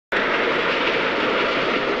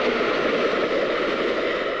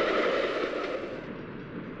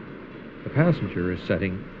passenger is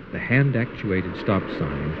setting the hand-actuated stop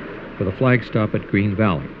sign for the flag stop at Green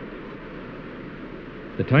Valley.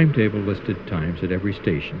 The timetable listed times at every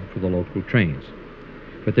station for the local trains,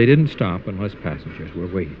 but they didn't stop unless passengers were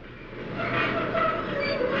waiting.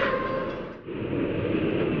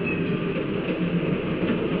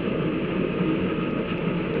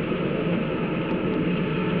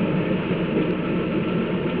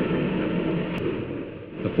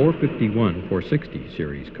 The 451-460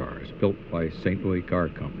 series cars, built by St. Louis Car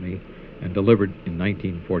Company and delivered in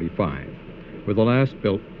 1945, were the last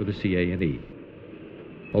built for the CA&E.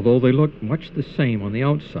 Although they looked much the same on the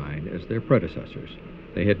outside as their predecessors,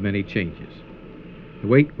 they had many changes. The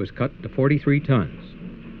weight was cut to 43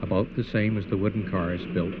 tons, about the same as the wooden cars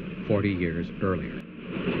built 40 years earlier.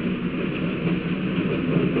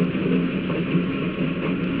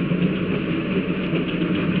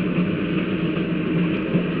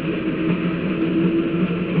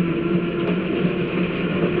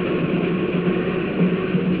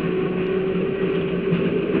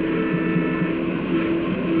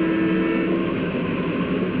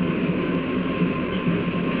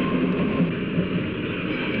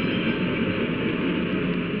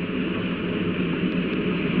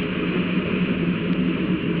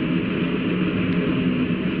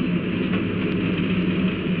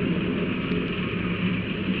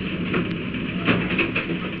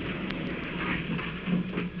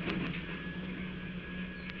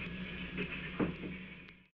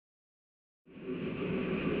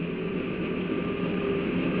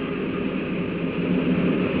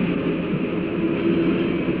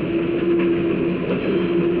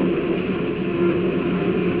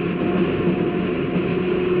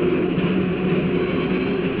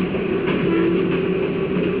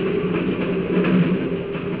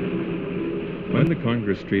 When the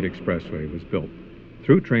Congress Street Expressway was built,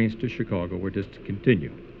 through trains to Chicago were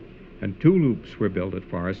discontinued, and two loops were built at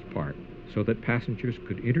Forest Park so that passengers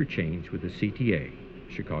could interchange with the CTA,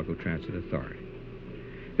 Chicago Transit Authority.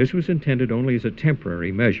 This was intended only as a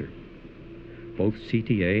temporary measure. Both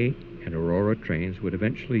CTA and Aurora trains would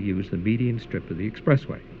eventually use the median strip of the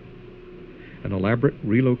expressway. An elaborate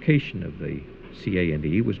relocation of the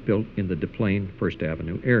CA&E was built in the DePlain First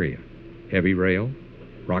Avenue area. Heavy rail,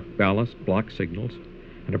 rock ballast, block signals,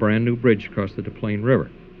 and a brand new bridge across the DePlain River.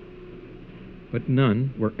 But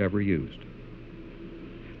none were ever used.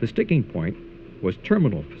 The sticking point was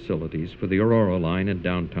terminal facilities for the Aurora line in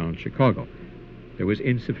downtown Chicago. There was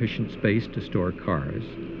insufficient space to store cars,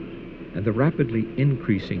 and the rapidly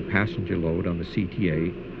increasing passenger load on the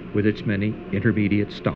CTA with its many intermediate stops.